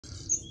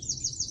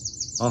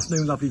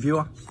Afternoon, lovely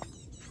viewer.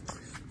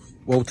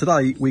 Well,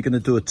 today we're going to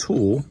do a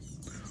tour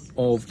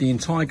of the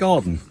entire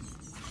garden,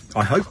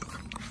 I hope.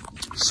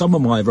 Some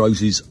of my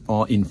roses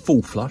are in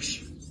full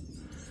flush.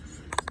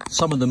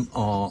 Some of them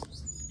are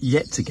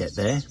yet to get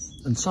there,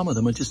 and some of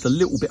them are just a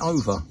little bit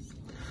over.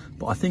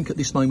 But I think at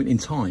this moment in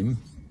time,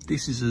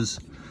 this is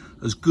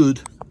as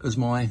good as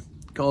my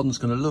garden's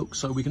going to look.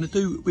 So we're going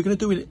to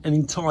do an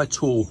entire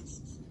tour.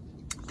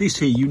 This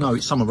here, you know,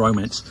 it's Summer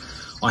Romance.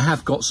 I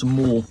have got some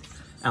more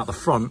out the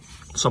front,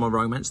 Summer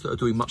Romance, that are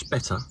doing much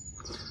better,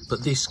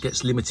 but this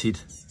gets limited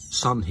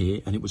sun here,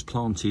 and it was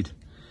planted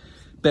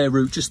bare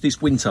root just this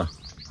winter.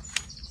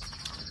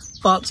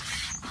 But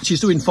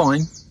she's doing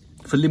fine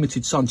for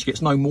limited sun. She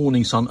gets no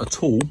morning sun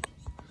at all,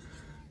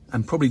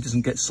 and probably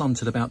doesn't get sun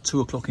till about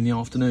 2 o'clock in the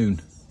afternoon.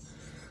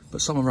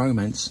 But Summer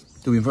Romance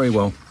doing very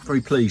well,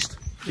 very pleased,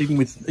 even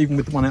with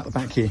the one out the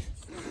back here.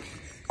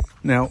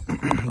 Now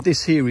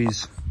this here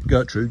is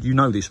Gertrude. You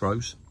know this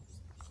rose.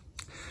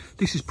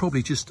 This is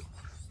probably just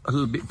a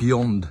little bit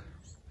beyond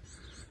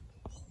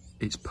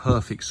its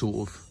perfect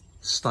sort of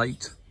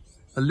state,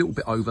 a little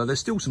bit over. There's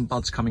still some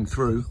buds coming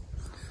through,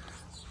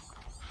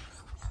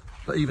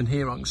 but even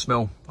here I can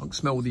smell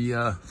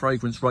the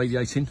fragrance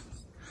radiating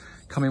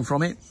coming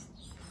from it.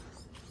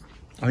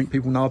 I think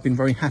people know I've been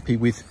very happy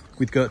with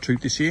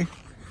Gertrude this year.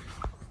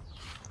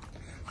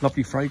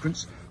 Lovely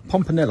fragrance.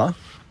 Pomponella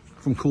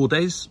from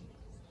Kordes.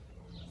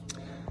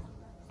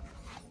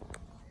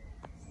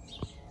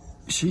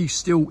 She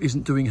still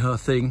isn't doing her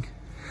thing.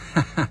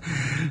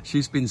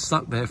 She's been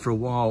stuck there for a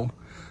while,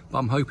 but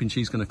I'm hoping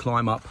she's going to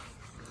climb up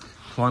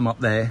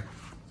there.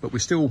 But we're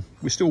still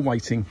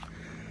waiting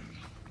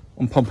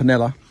on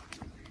Pomponella,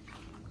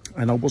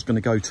 and I was going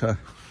to go to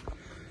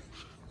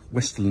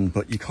Westerland,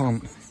 but you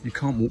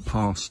can't walk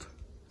past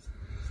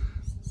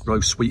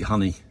Rose Sweet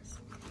Honey.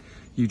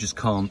 You just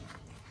can't.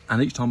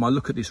 And each time I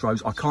look at this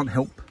rose, I can't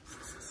help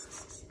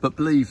but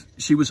believe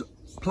she was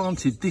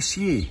planted this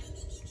year.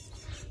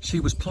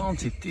 She was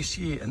planted this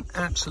year, and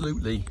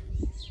absolutely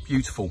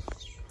beautiful.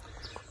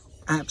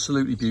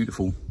 Absolutely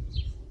beautiful.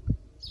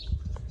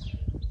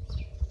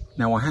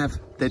 Now I have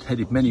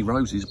deadheaded many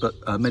roses, but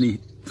many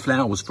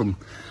flowers from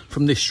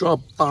this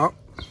shrub,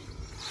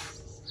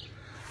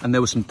 and there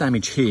was some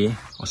damage here.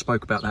 I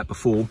spoke about that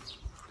before.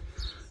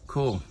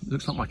 Cool.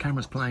 Looks like my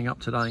camera's playing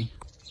up today,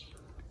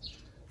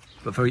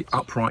 but very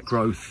upright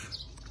growth.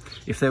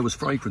 If there was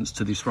fragrance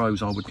to this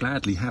rose, I would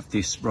gladly have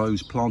this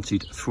rose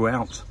planted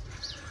throughout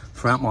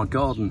my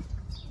garden,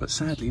 but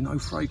sadly no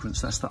fragrance.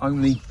 That's the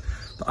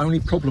only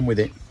problem with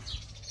it.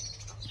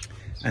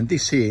 And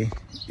this here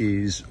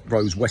is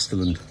Rose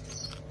Westerland,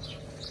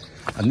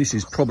 and this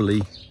is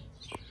probably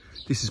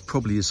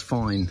as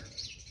fine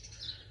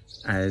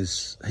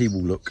as he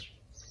will look.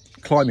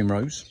 Climbing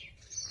rose,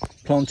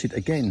 planted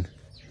again.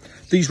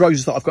 These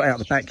roses that I've got out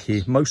the back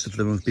here, most of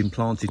them have been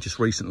planted just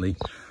recently.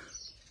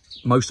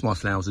 Most of my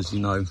flowers, as you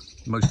know,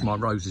 most of my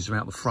roses are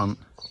out the front.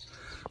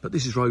 But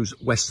this is Rose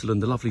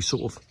Westerland, the lovely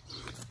sort of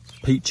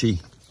peachy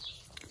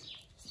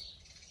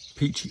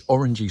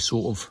orangey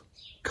sort of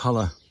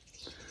colour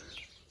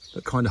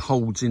that kind of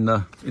holds in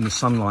the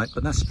sunlight.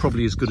 But that's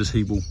probably as good as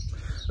he will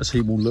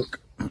look.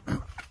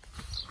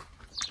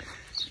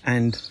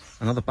 And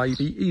another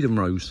baby, Eden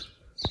Rose.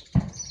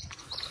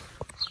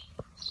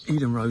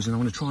 Eden Rose, and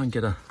I'm going to try and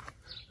get a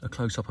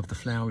close up of the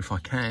flower if I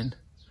can.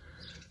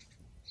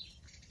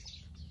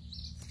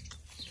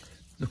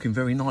 Looking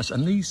very nice,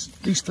 and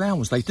these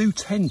flowers, they do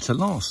tend to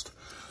last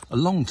a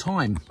long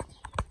time.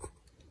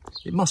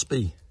 I must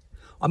be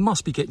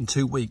getting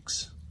 2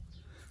 weeks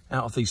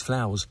out of these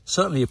flowers,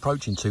 certainly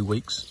approaching 2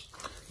 weeks.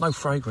 No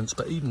fragrance,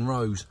 but Eden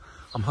Rose,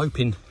 I'm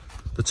hoping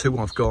the two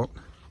I've got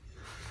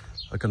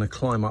are going to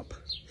climb up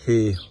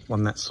here,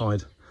 one that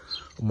side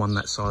and one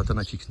that side. I don't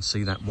know if you can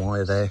see that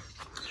wire there,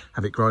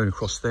 have it growing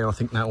across there. I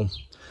think that'll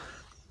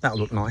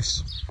look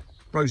nice.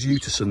 Rose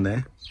Utterson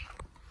there.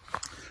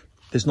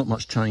 There's not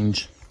much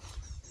change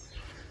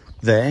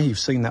there, you've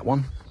seen that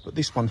one. But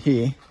this one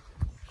here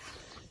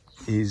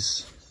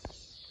is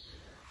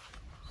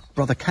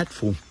Brother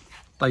Cadful,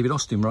 David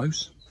Austin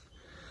Rose.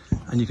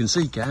 And you can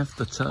see, Gav,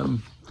 that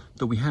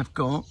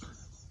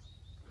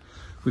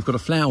we've got a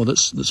flower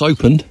that's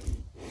opened.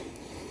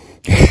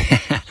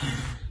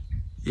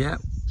 Yeah,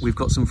 we've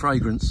got some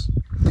fragrance.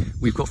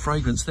 We've got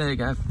fragrance there,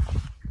 Gav.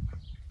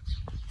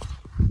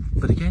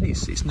 But again,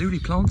 it's newly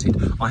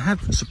planted. I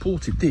have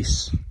supported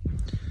this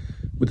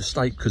with a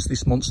stake because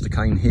this monster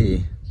cane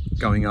here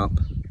going up,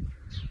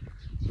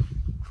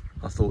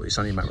 I thought it's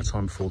only a matter of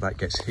time before that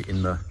gets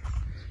hitting the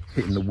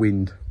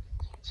wind.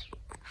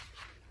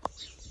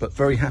 But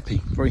very happy,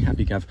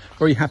 Gav.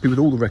 Very happy with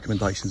all the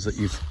recommendations that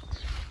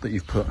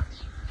you've put.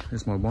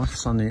 There's my wife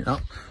sunning it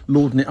up,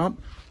 lauding it up.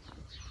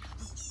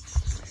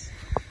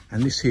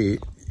 And this here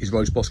is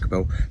Rose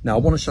Boscobel. Now I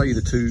want to show you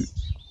the two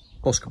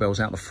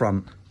Boscobels out the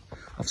front.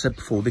 I've said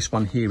before, this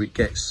one here, it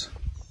gets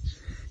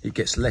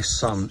less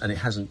sun, and it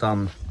hasn't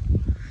done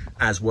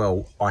as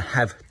well. I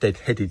have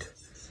deadheaded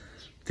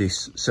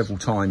this several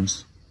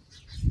times,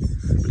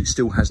 but it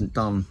still hasn't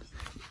done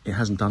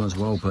as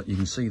well. But you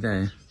can see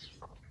there,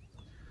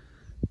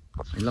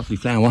 lovely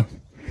flower.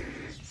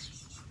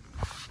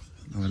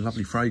 Oh, a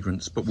lovely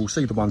fragrance, but we'll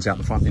see the ones out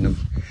the front in a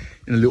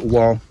little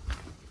while.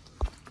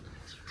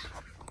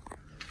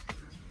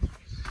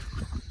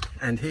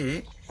 And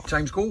here,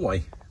 James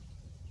Galway.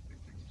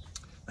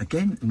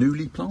 Again,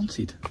 newly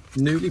planted.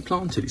 Newly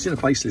planted. It's in a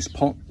baseless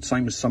pot,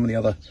 same as some of the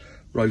other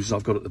roses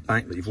I've got at the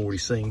back that you've already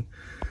seen.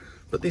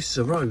 But this is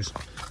a rose.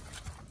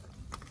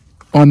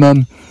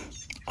 I'm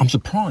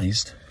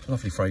surprised.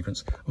 Lovely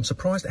fragrance. I'm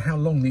surprised at how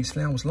long these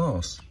flowers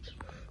last.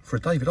 For a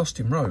David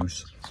Austin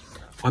rose,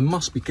 I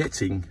must be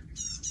getting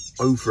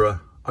over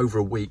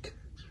a week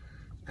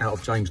out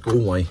of James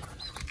Galway.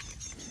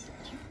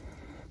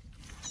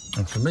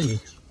 And for me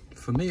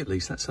at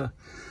least, that's a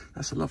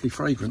lovely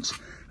fragrance.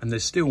 And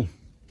there's still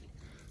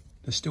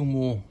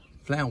more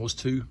flowers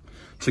to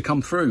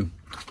come through.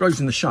 Grows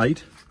in the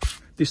shade.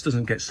 This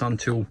doesn't get sun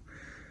till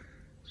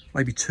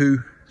maybe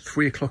 2,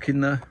 3 o'clock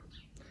in the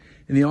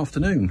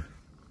afternoon.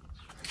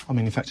 I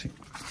mean, in fact, it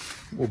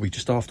will be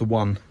just after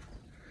 1,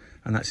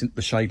 and that's in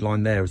the shade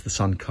line there as the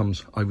sun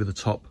comes over the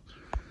top.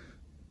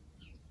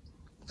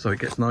 So it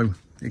gets no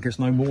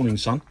morning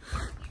sun.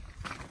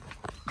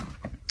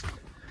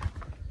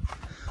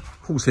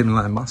 Kordes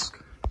Himalayan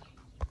musk.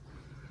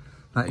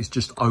 That is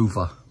just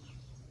over.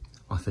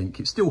 I think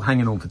it's still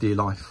hanging on for dear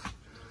life,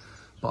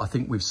 but I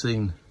think we've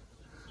seen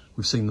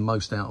the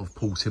most out of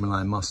Kordes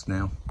Himalayan musk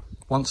now.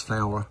 Once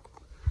flower,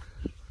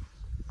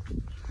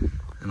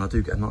 and I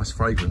do get a nice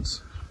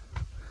fragrance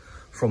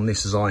from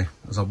this as I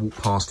walk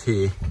past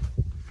here.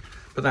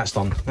 But that's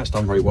done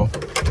very well.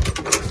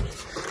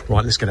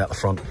 Right, let's get out the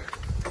front.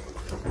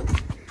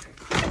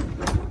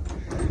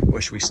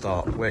 Where should we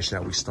start? Where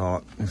shall we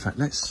start? In fact,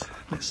 let's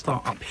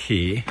start up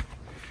here,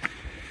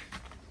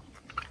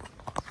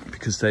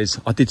 because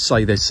I did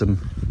say there's some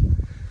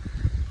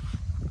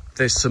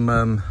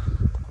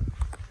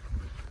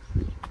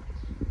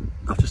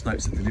I've just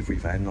noticed a delivery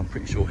van, and I'm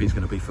pretty sure he's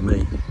going to be for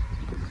me.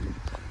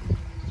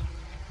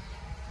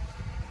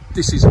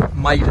 This is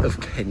made of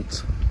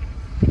Kent.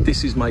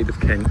 This is made of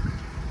Kent.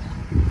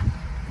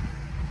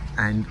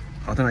 And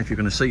I don't know if you're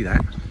going to see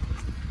that.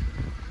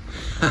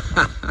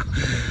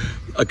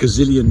 A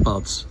gazillion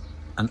buds.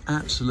 An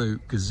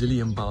absolute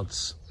gazillion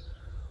buds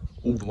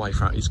all the way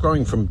through. It's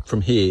growing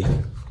from here,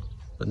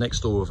 but next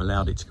door have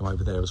allowed it to come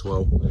over there as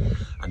well.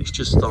 And it's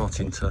just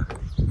starting to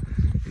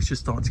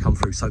come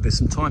through. So there's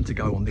some time to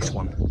go on this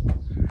one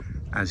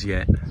as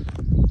yet.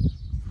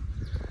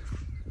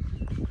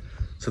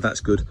 So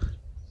that's good.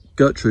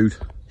 Gertrude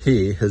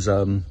here has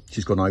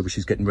she's gone over,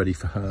 she's getting ready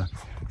for her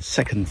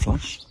second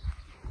flush.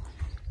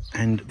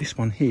 And this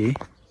one here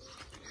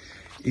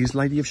is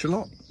Lady of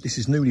Shalott. This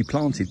is newly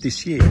planted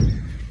this year.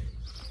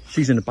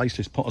 She's in a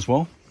baseless pot as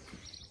well.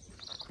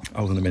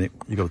 Hold on a minute,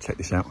 you've got to check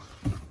this out.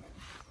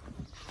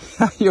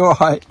 You're all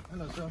right.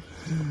 Hello, sir.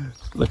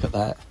 Look at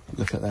that,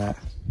 look at that.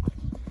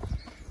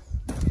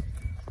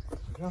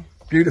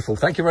 Beautiful,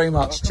 thank you very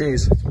much,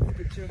 cheers.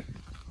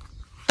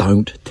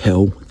 Don't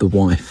tell the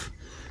wife.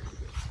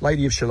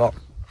 Lady of Shalott.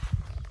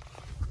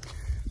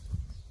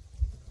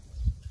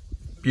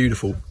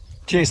 Beautiful.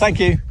 Cheers, thank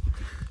you.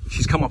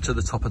 She's come up to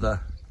the top of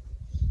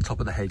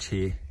the hedge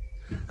here,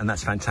 and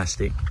that's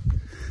fantastic.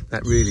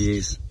 That really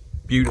is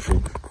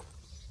beautiful.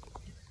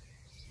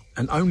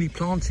 And only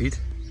planted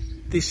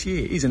this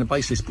year. It is in a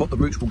baseless pot, the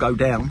roots will go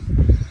down,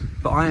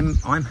 but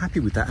I'm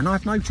happy with that. And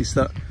I've noticed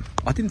that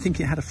I didn't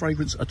think it had a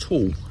fragrance at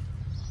all,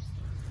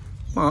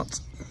 but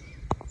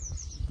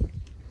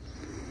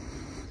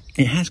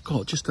it has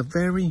got just a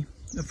very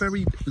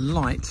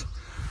light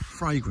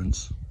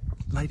fragrance.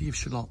 Lady of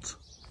Shalott.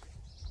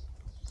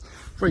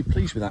 Very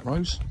pleased with that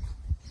rose.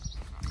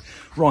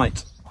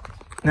 Right,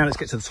 now let's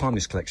get to the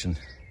Timeless collection.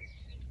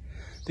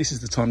 This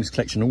is the Timeless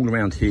collection all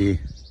around here,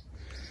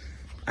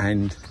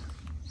 and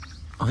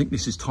I think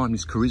this is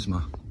Timeless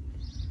Charisma,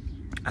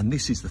 and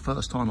this is the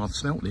first time I've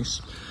smelt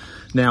this.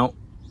 Now,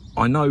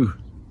 I know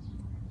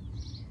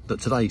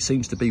that today it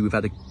seems to be we've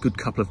had a good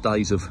couple of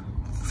days of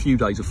few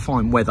days of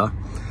fine weather.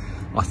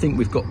 I think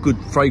we've got good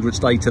fragrance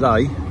day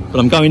today, but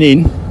I'm going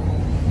in.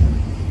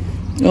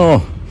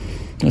 Oh,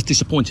 that's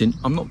disappointing.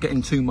 I'm not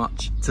getting too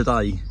much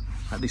today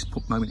at this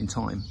moment in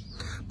time,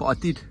 but I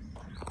did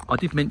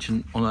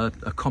mention on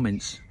a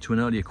comments to an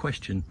earlier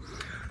question,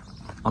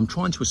 I'm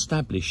trying to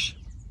establish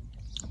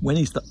when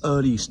is the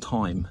earliest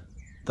time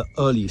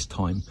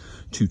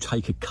to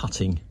take a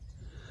cutting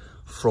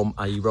from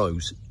a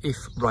rose if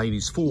rain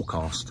is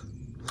forecast.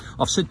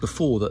 I've said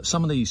before that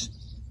some of these,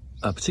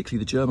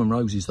 particularly the German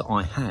roses that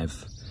I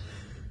have,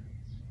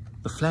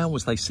 the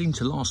flowers, they seem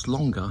to last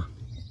longer,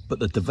 but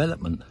the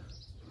development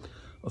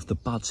of the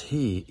buds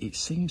here, it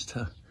seems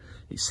to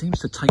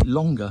take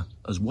longer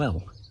as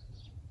well,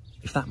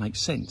 if that makes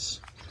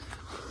sense.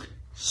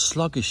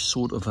 Sluggish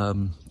sort of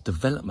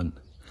development,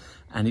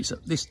 and it's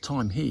at this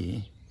time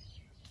here,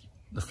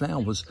 the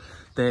flowers,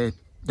 they're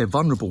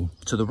vulnerable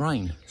to the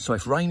rain. So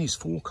if rain is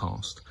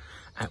forecast,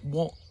 at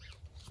what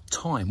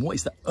time, what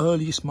is the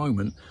earliest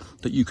moment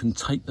that you can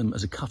take them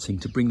as a cutting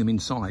to bring them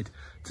inside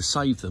to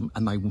save them,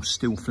 and they will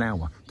still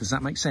flower? Does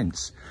that make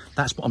sense?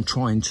 That's what I'm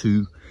trying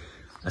to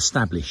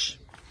establish.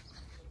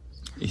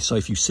 So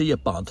if you see a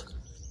bud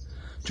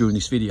during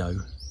this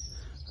video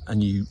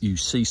and you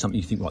see something,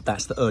 you think, right,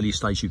 that's the earliest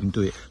stage you can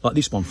do it. Like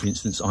this one, for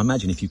instance, I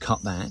imagine if you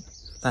cut that,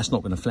 that's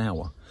not going to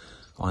flower.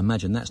 I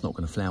imagine that's not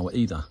going to flower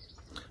either.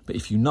 But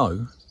if you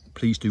know,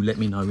 please do let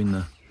me know in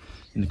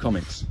the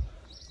comments.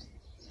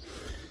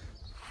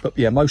 But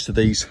yeah, most of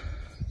these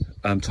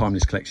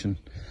Timeless collection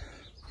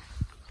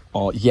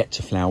are yet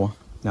to flower.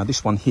 Now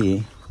this one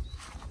here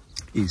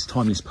is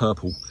Timeless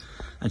Purple,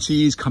 and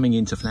she is coming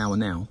into flower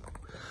now.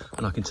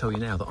 And I can tell you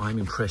now that I'm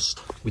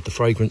impressed with the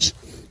fragrance.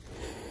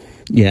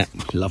 Yeah,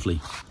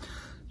 lovely.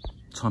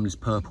 Timeless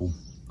Purple.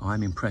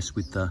 I'm impressed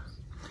with the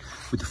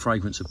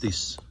fragrance of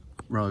this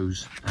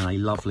rose, and a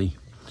lovely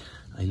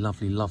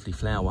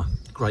flower.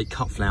 Great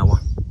cut flower.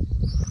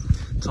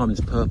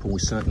 Timeless Purple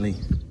is certainly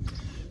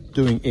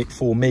doing it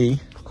for me.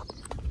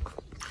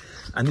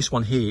 And this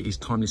one here is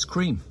Timeless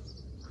Cream.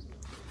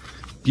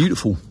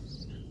 Beautiful,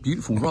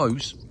 beautiful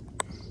rose.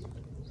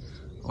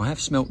 I have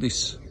smelt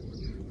this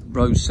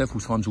rose several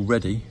times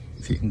already,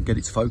 if you can get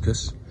it to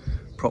focus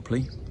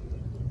properly.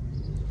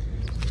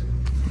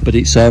 But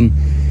it's I'm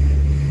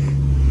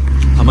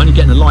only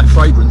getting a light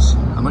fragrance.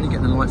 I'm only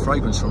getting a light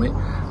fragrance from it,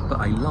 but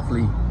a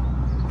lovely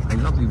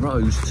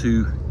rose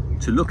to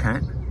look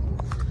at.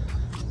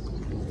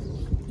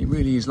 It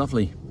really is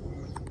lovely.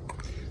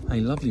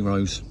 A lovely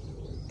rose.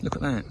 Look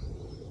at that.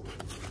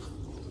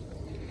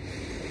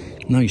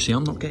 No, you see,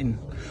 I'm not getting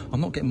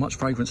much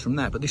fragrance from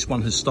that, but this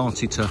one has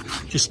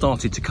just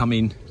started to come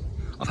in.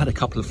 I've had a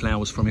couple of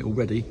flowers from it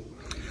already,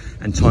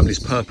 and Timeless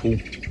Purple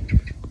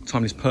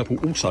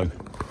also.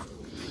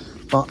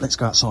 But let's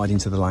go outside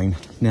into the lane.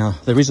 Now,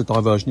 there is a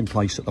diversion in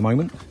place at the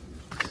moment.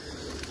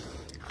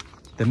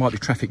 There might be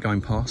traffic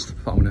going past,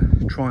 but I'm going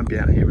to try and be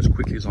out here as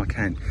quickly as I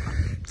can.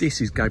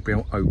 This is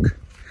Gabriel Oak,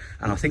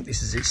 and I think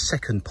this is its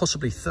second,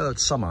 possibly third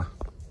summer.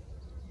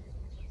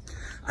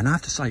 And I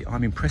have to say,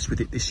 I'm impressed with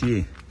it this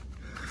year.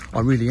 I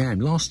really am.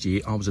 Last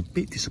year, I was a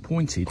bit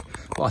disappointed,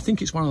 but I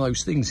think it's one of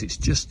those things.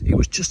 It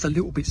was just a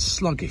little bit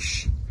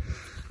sluggish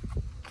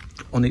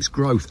on its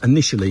growth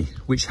initially,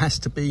 which has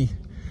to be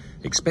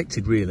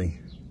expected, really.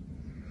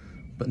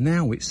 But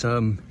now it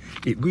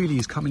really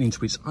is coming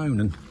into its own,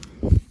 and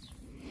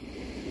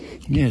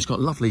yeah, it's got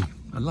a lovely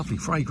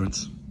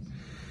fragrance.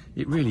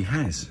 It really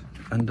has,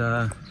 and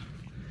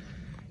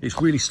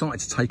it's really started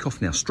to take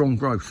off now. Strong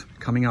growth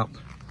coming up.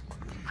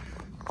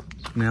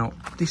 Now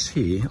this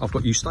here, I've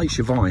got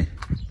Eustacia Vi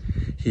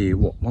here.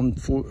 What,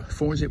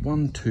 four is it?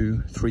 1,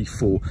 2, 3,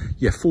 4.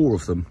 Yeah, 4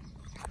 of them.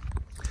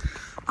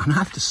 And I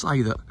have to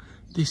say that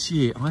this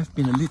year I've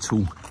been a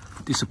little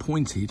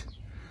disappointed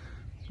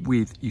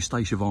with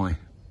Eustacia Vi.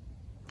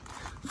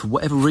 For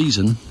whatever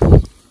reason,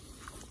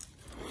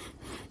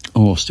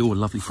 oh, still a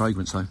lovely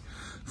fragrance though.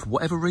 For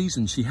whatever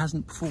reason, she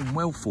hasn't performed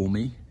well for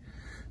me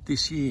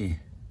this year.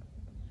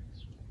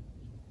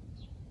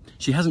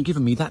 She hasn't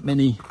given me that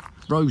many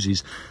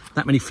roses,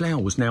 that many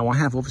flowers. Now I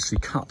have obviously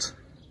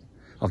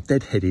I've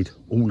deadheaded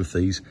all of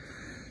these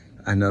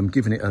and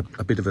given it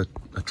a bit of a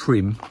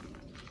trim,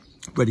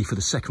 ready for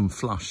the second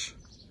flush.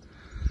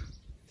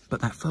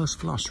 But that first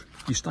flush,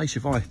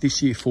 Eustacia Vi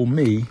this year for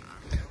me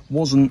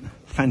wasn't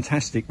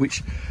fantastic,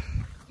 which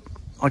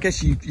I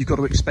guess you've got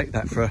to expect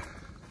that for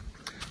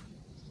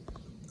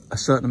a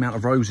certain amount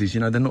of roses. You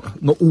know, they're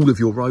not all of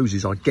your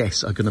roses, I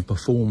guess, are going to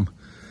perform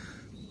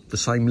the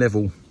same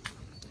level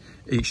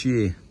each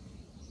year.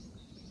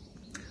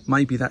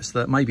 Maybe that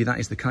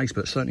is the case,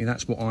 but certainly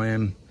that's what I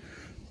am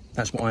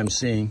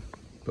seeing.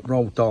 But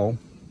Roald Dahl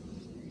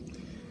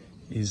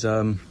is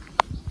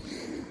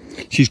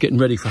she's getting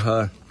ready for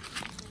her.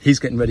 He's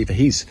getting ready for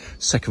his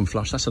second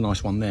flush. That's a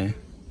nice one there.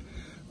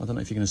 I don't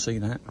know if you're going to see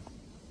that.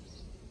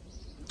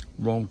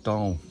 Roald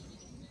Dahl.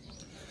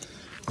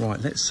 Right,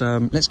 let's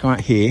go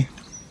out here.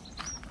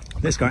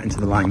 Let's go out into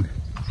the lane.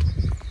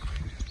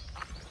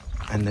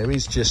 And there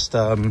is just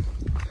right,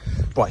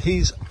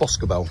 here's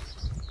Boscobel.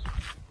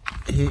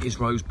 Here is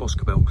Rose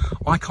Boscobel.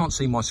 I can't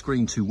see my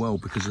screen too well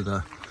because of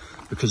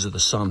the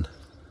sun.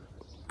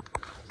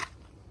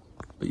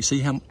 But you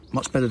see how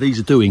much better these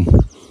are doing.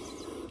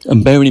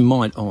 And bearing in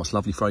mind, oh, it's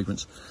lovely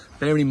fragrance.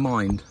 Bearing in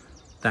mind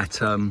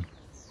that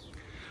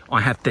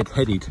I have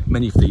deadheaded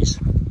many of these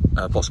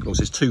Boscobels.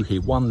 There's 2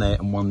 here, 1 there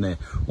and 1 there.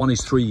 1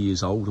 is 3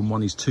 years old and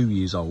 1 is 2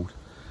 years old.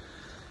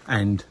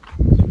 And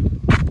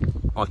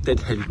I've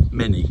deadheaded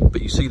many,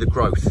 but you see the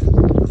growth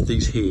of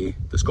these here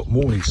that's got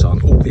morning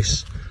sun. All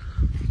this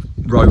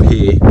row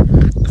here,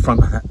 the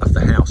front of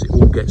the house, it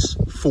all gets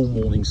full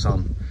morning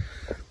sun.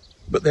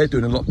 But they're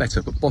doing a lot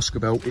better. But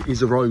Boscobel, it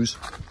is a rose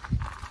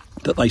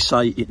that they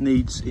say it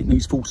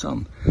needs full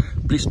sun.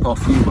 Bliss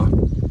Parfuma,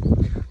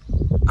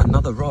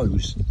 another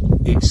rose.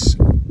 It's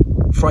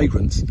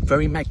fragrance,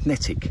 very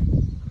magnetic,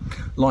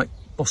 like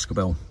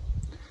Boscobel.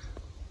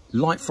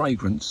 Light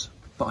fragrance,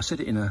 but I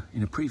said it in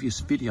a previous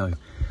video.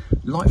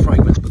 Light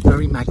fragrance, but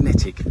very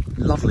magnetic.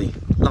 Lovely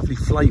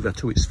flavour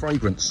to its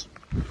fragrance.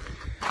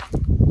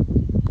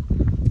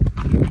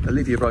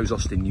 Olivia Rose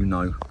Austin, you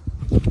know.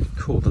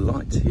 Cool, the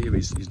light here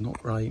is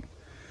not great.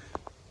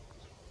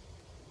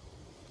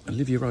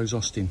 Olivia Rose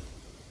Austin.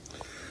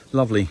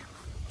 Lovely.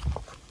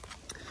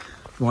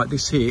 Right,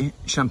 this here,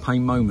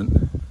 Champagne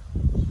Moment.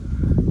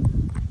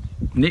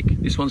 Nick,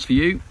 this one's for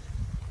you.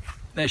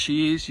 There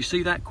she is. You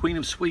see that? Queen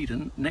of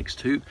Sweden next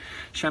to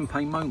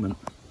Champagne Moment.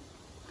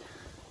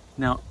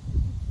 Now,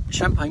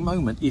 Champagne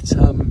Moment, its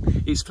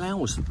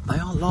flowers, they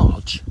are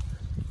large.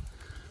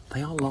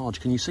 They are large.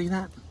 Can you see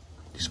that?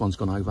 This one's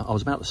gone over. I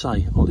was about to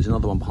say, oh, there's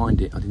another one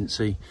behind it. I didn't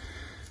see.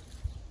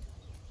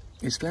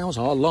 Its flowers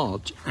are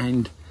large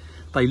and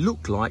they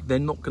look like they're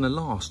not going to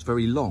last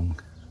very long.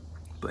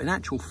 But in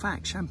actual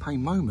fact,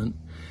 Champagne Moment,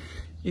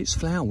 its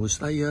flowers,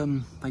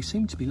 they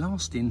seem to be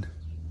lasting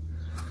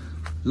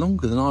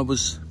longer than I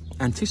was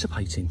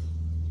anticipating.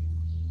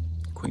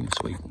 Queen of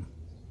Sweden,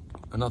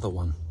 another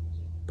one,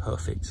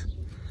 perfect.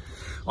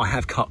 I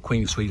have cut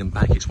Queen of Sweden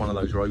back. It's one of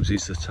those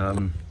roses that,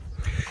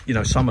 you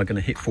know, some are going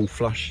to hit full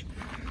flush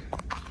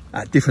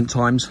at different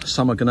times.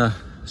 Some are gonna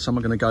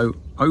go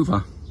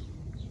over.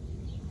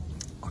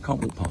 I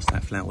can't walk past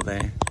that flower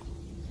there.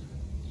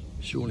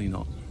 Surely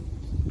not.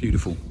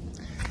 Beautiful.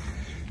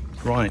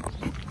 Right.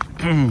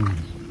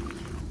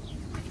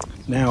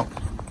 Now,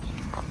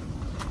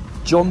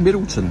 John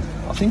Middleton,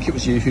 I think it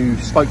was you who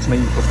spoke to me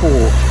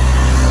before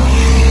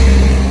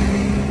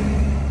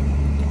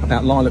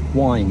about lilac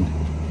wine,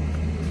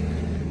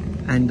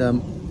 and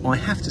I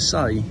have to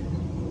say,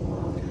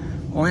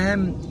 I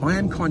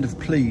am kind of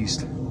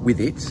pleased with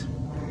it.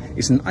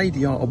 It's an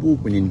ADR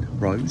award-winning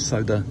rose,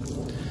 so the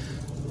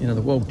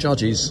world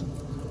judges,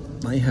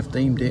 they have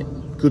deemed it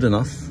good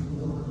enough.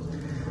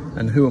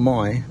 And who am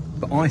I?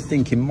 But I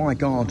think in my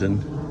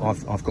garden,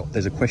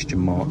 there's a question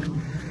mark,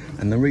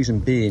 and the reason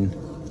being,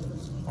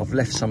 I've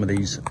left some of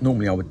these.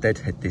 Normally I would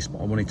deadhead this,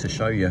 but I wanted to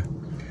show you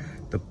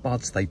the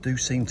buds. They do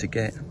seem to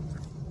get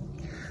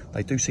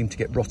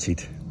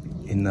rotted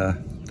in the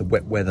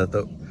wet weather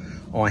that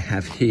I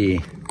have here.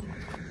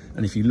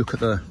 And if you look at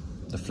the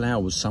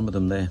flowers, some of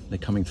them they're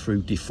coming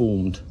through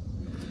deformed.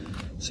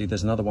 See,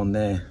 there's another one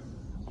there.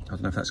 I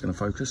don't know if that's going to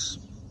focus.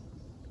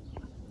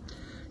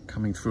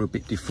 Coming through a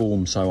bit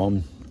deformed, so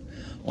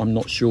I'm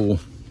not sure.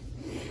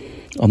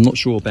 I'm not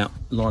sure about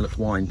lilac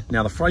wine.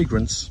 Now the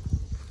fragrance,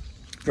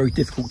 very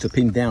difficult to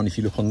pin down. If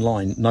you look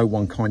online, no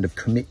one kind of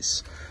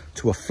commits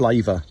to a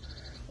flavour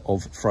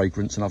of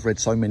fragrance, and I've read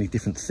so many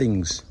different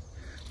things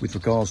with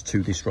regards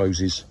to this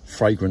rose's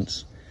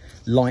fragrance.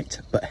 Light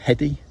but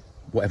heady,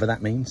 whatever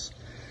that means.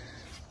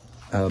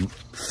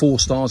 4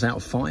 stars out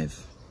of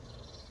 5,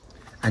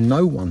 and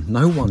no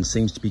one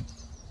seems to be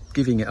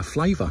giving it a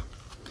flavour.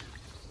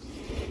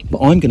 But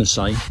I'm going to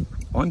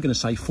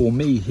say for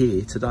me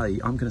here today,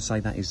 I'm going to say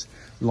that is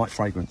light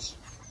fragrance.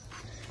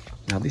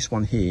 Now this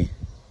one here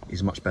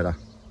is much better.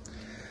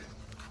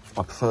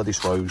 I prefer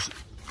this rose.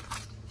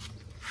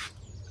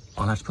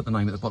 I'll have to put the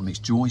name at the bottom. It's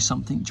Joy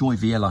something, Joy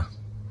Viella.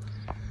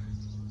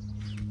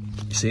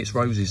 You see, its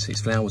roses,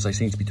 its flowers, they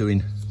seem to be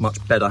doing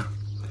much better.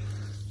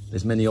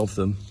 There's many of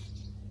them.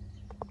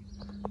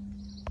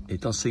 It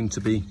does seem to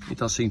be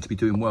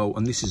doing well.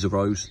 And this is a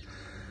rose.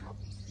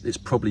 It's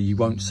probably, you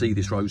won't see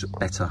this rose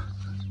better.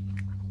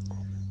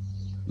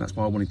 That's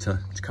why I wanted to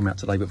come out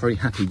today, but very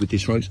happy with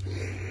this rose.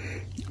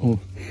 Oh,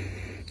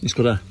 it's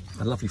got a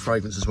lovely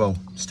fragrance as well.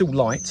 Still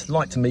light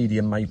to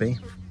medium maybe.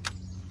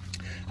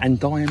 And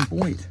Diane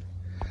Boyd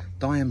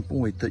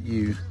that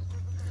you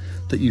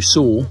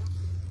saw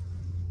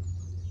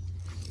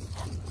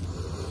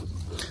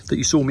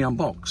me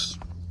unbox.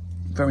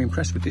 Very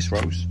impressed with this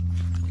rose.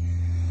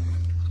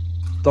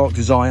 Dark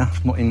Desire,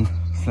 not in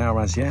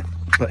flower as yet,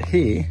 but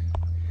here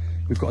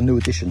we've got a new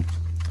addition.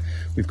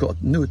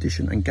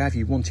 And Gav,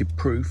 you wanted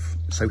proof,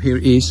 so here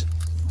it is.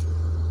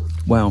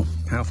 Wow,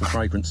 powerful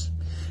fragrance.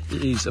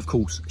 It is, of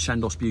course,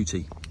 Chandos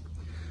Beauty.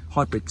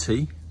 Hybrid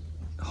tea.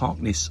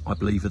 Harkness, I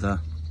believe, are the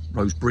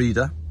rose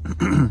breeder.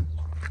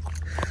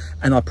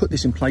 And I put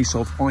this in place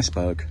of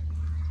Iceberg.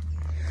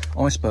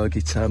 Iceberg,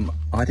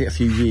 I had it a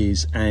few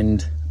years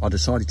and I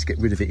decided to get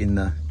rid of it in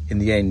the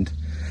end.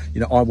 You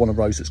know, I want a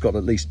rose that's got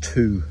at least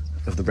 2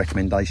 of the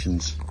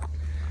recommendations.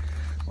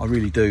 I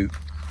really do.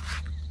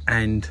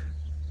 And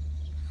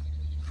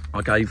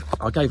I gave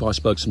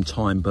Iceberg some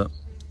time, but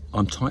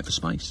I'm tight for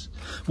space.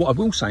 What I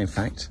will say, in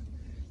fact,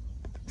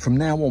 from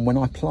now on, when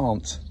I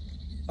plant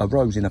a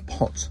rose in a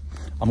pot,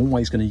 I'm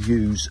always going to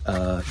use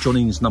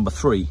Johnnings number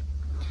 3,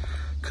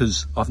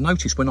 because I've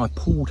noticed when I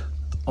pulled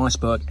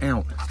Iceberg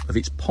out of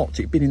its pot,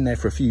 it'd been in there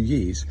for a few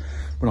years.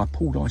 When I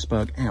pulled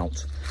Iceberg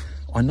out,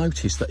 I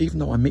noticed that even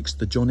though I mixed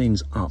the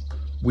Johnnings up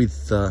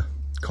with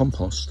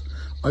compost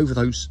over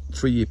those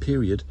 3-year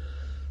period,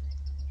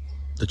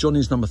 the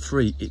Johnnings number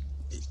 3,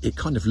 it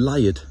kind of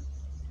layered.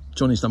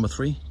 Johnnings number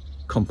 3,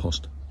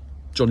 compost.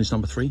 Johnnings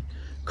number 3,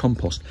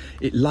 compost.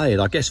 It layered,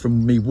 I guess,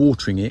 from me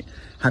watering it,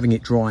 having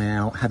it dry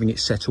out, having it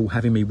settle,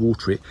 having me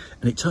water it,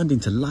 and it turned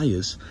into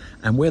layers.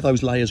 And where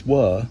those layers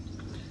were,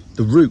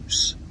 the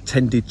roots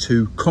tended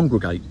to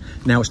congregate.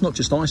 Now, it's not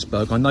just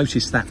Iceberg. I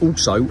noticed that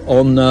also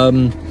on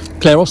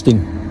Claire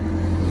Austin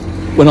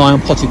when I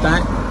unpotted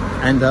that,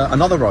 and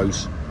another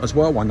rose as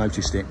well. I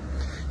noticed it.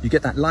 You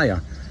get that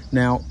layer.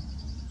 Now,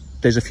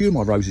 There's a few of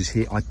my roses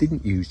here I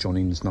didn't use John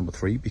Innes number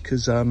 3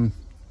 because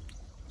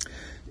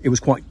it was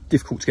quite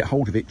difficult to get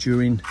hold of it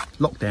during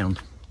lockdown.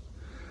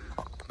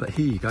 But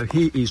here you go.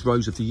 Here is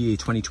Rose of the Year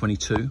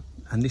 2022,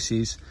 and this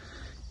is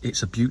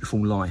It's a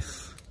Beautiful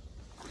Life.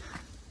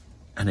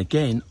 And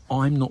again,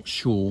 I'm not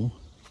sure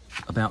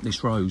about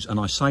this rose, and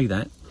I say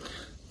that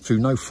through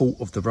no fault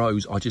of the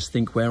rose. I just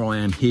think where I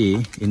am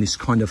here in this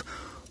kind of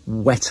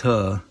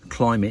wetter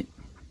climate,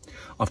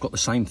 I've got the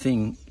same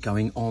thing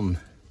going on,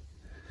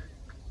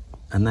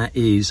 and that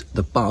is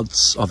the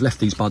buds. I've left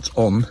these buds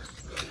on,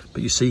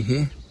 but you see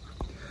here,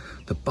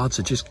 the buds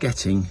are just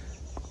getting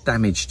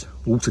damaged,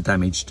 water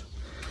damaged,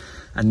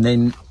 and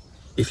then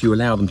if you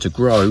allow them to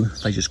grow,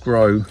 they just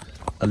grow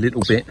a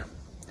little bit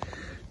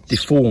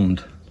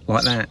deformed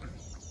like that.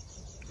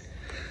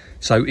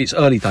 So it's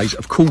early days.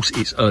 Of course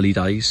it's early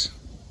days.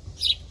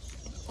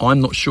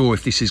 I'm not sure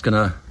if this is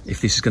gonna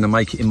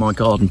make it in my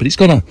garden, but it's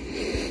got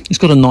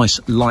a nice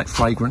light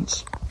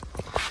fragrance.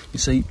 You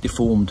see,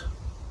 deformed,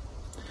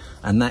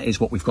 and that is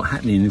what we've got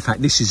happening. In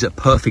fact, this is a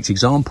perfect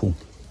example.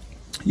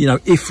 You know,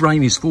 if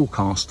rain is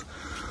forecast,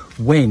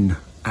 when,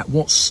 at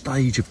what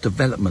stage of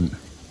development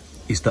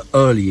is the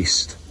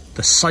earliest,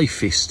 the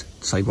safest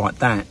to say, right,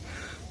 that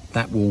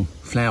will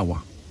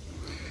flower.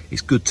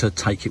 It's good to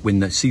take it when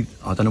they see,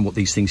 I don't know what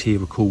these things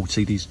here are called,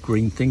 see these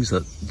green things,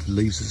 that the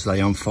leaves as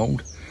they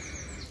unfold.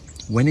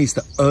 When is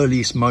the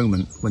earliest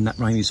moment when that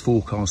rain is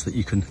forecast that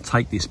you can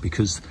take this?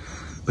 Because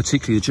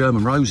particularly the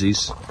German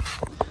roses,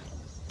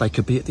 they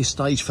could be at this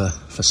stage for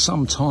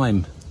some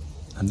time,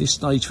 and this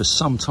stage for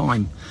some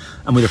time.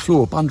 And with a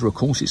floribunda, of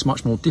course, it's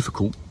much more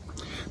difficult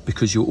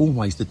because you're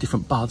always the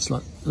different buds.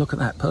 Like, look at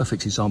that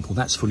perfect example.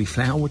 That's fully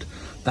flowered.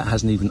 That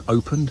hasn't even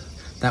opened.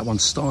 That one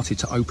started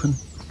to open.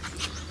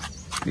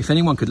 If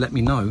anyone could let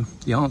me know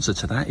the answer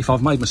to that, if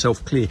I've made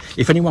myself clear,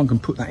 if anyone can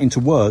put that into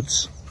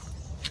words,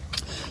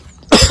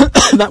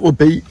 that would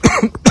be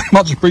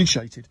much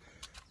appreciated.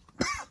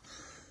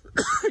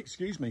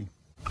 Excuse me.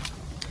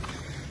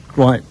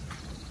 Right,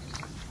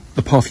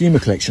 the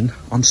Parfumer collection,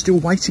 I'm still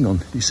waiting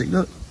on. You see,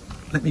 look,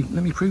 let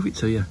me prove it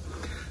to you.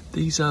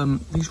 These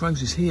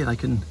roses here, they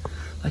can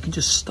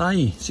just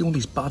stay. See all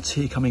these buds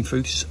here coming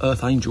through. This is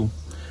Earth Angel,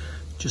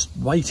 just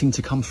waiting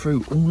to come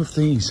through. All of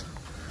these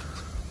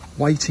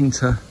waiting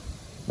to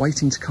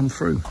come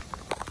through.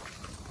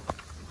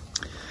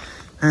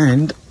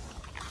 And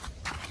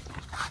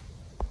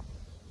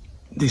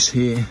this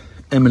here,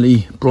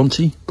 Emily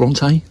Bronte,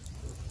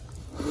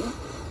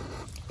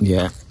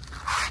 yeah,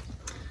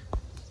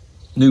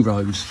 new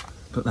rose,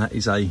 but that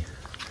is a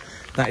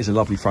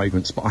lovely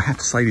fragrance. But I have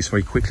to say this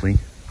very quickly.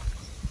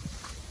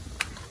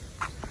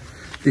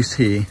 This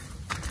here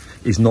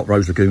is not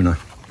Rose Laguna.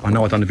 I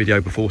know I've done a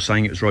video before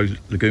saying it was Rose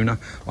Laguna.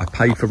 I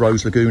paid for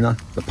Rose Laguna.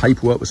 The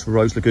paperwork was for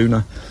Rose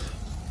Laguna.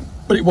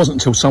 But it wasn't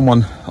until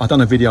someone, I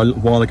done a video a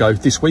little while ago,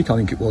 this week I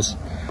think it was,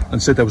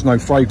 and said there was no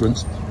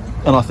fragrance.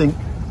 And I think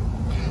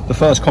the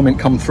first comment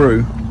come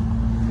through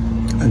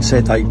and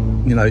said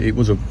it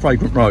was a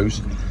fragrant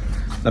rose.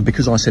 And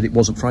because I said it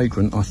wasn't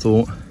fragrant, I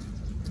thought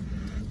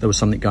there was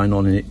something going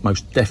on, and it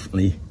most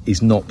definitely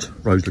is not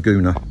Rose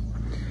Laguna.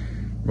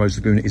 Rose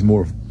Laguna is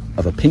more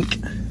of a pink,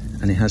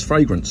 and it has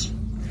fragrance.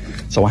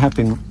 So I have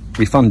been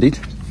refunded.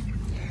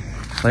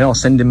 They are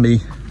sending me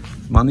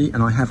money,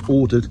 and I have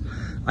ordered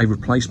a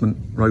replacement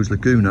Rose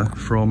Laguna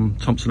from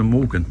Thompson &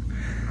 Morgan.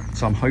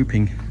 So I'm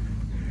hoping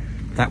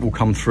that will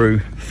come through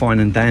fine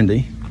and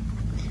dandy.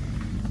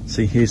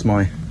 See, here's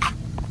my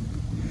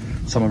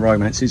Summer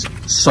Romances.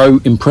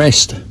 So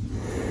impressed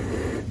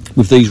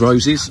with these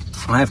roses.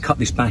 I have cut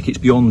this back. It's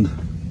beyond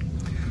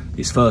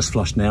its first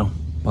flush now.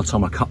 By the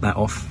time I cut that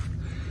off,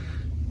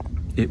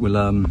 it'll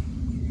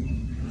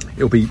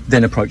be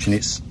then approaching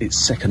its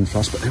second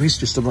flush. But there is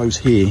just a rose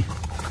here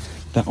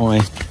that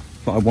I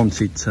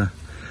wanted to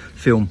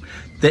film.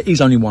 There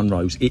is only one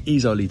rose. It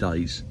is early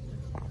days,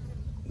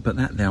 but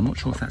that there, I'm not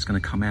sure if that's going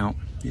to come out.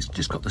 It's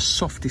just got the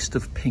softest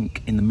of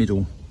pink in the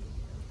middle.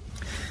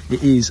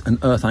 It is an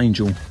Earth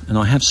Angel, and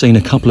I have seen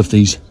a couple of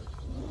these.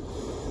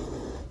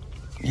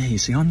 Yeah, you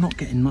see, I'm not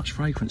getting much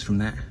fragrance from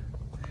that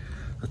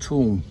at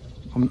all.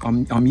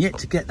 I'm yet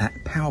to get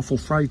that powerful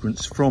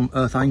fragrance from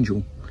Earth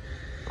Angel.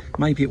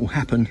 Maybe it will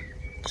happen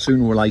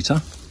sooner or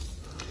later.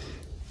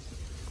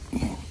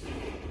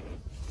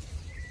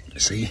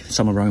 See,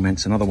 Summer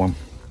Romance, another one.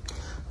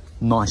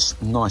 Nice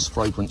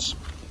fragrance.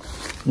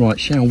 Right,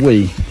 shall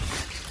we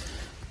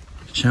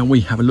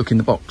have a look in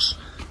the box?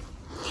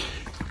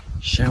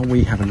 Shall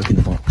we have a look in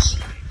the box?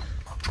 Do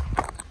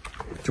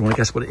you want to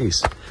guess what it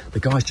is? The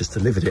guy's just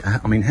delivered it.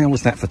 I mean, how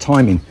was that for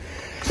timing?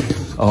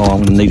 Oh, I'm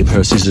going to need a pair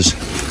of scissors.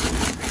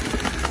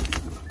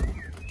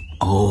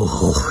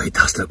 Oh, it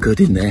does look good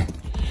in there.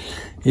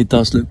 It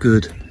does look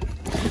good.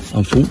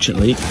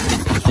 Unfortunately,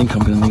 I think I'm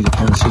going to need a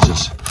pair of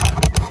scissors.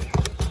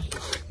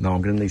 No,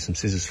 I'm going to need some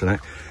scissors for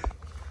that.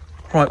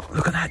 Right,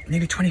 look at that.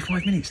 Nearly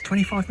 25 minutes.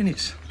 25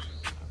 minutes.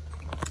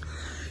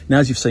 Now,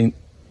 as you've seen,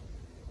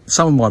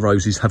 some of my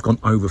roses have gone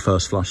over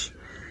first flush.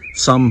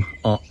 Some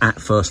are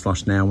at first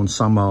flush now, and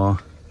some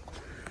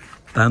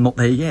they're not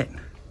there yet.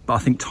 but I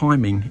think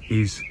timing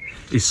is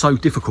so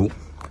difficult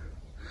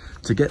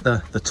to get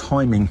the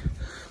timing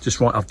just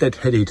right. I've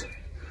deadheaded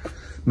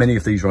many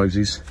of these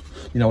roses.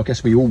 You know, I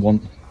guess we all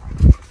want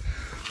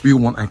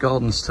our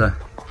gardens to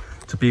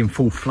be in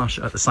full flush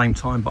at the same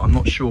time, but I'm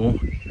not sure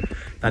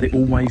that it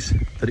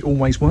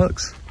always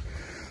works.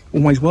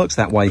 Always works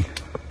that way.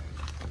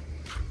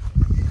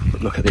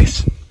 But look at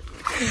this.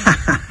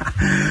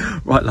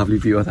 Right, lovely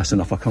viewer, that's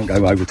enough. I can't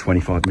go over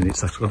 25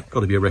 minutes. That's got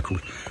to be a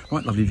record.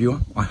 Right, lovely viewer,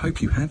 I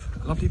hope you have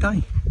a lovely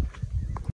day.